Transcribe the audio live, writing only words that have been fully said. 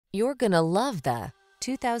You're gonna love the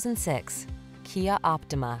 2006 Kia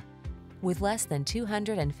Optima. With less than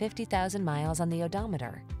 250,000 miles on the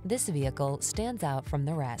odometer, this vehicle stands out from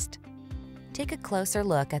the rest. Take a closer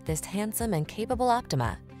look at this handsome and capable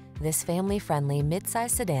Optima. This family-friendly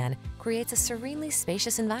midsize sedan creates a serenely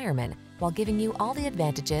spacious environment while giving you all the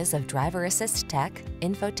advantages of driver assist tech,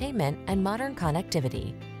 infotainment, and modern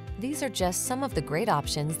connectivity. These are just some of the great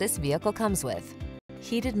options this vehicle comes with: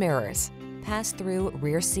 heated mirrors, pass-through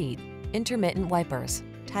rear seat, intermittent wipers,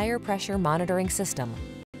 tire pressure monitoring system,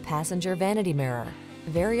 passenger vanity mirror,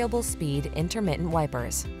 variable speed intermittent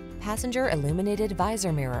wipers, passenger illuminated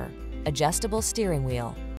visor mirror, adjustable steering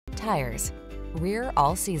wheel, tires, rear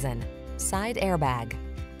all-season, side airbag.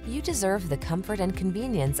 You deserve the comfort and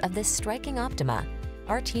convenience of this striking Optima.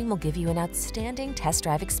 Our team will give you an outstanding test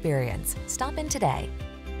drive experience. Stop in today.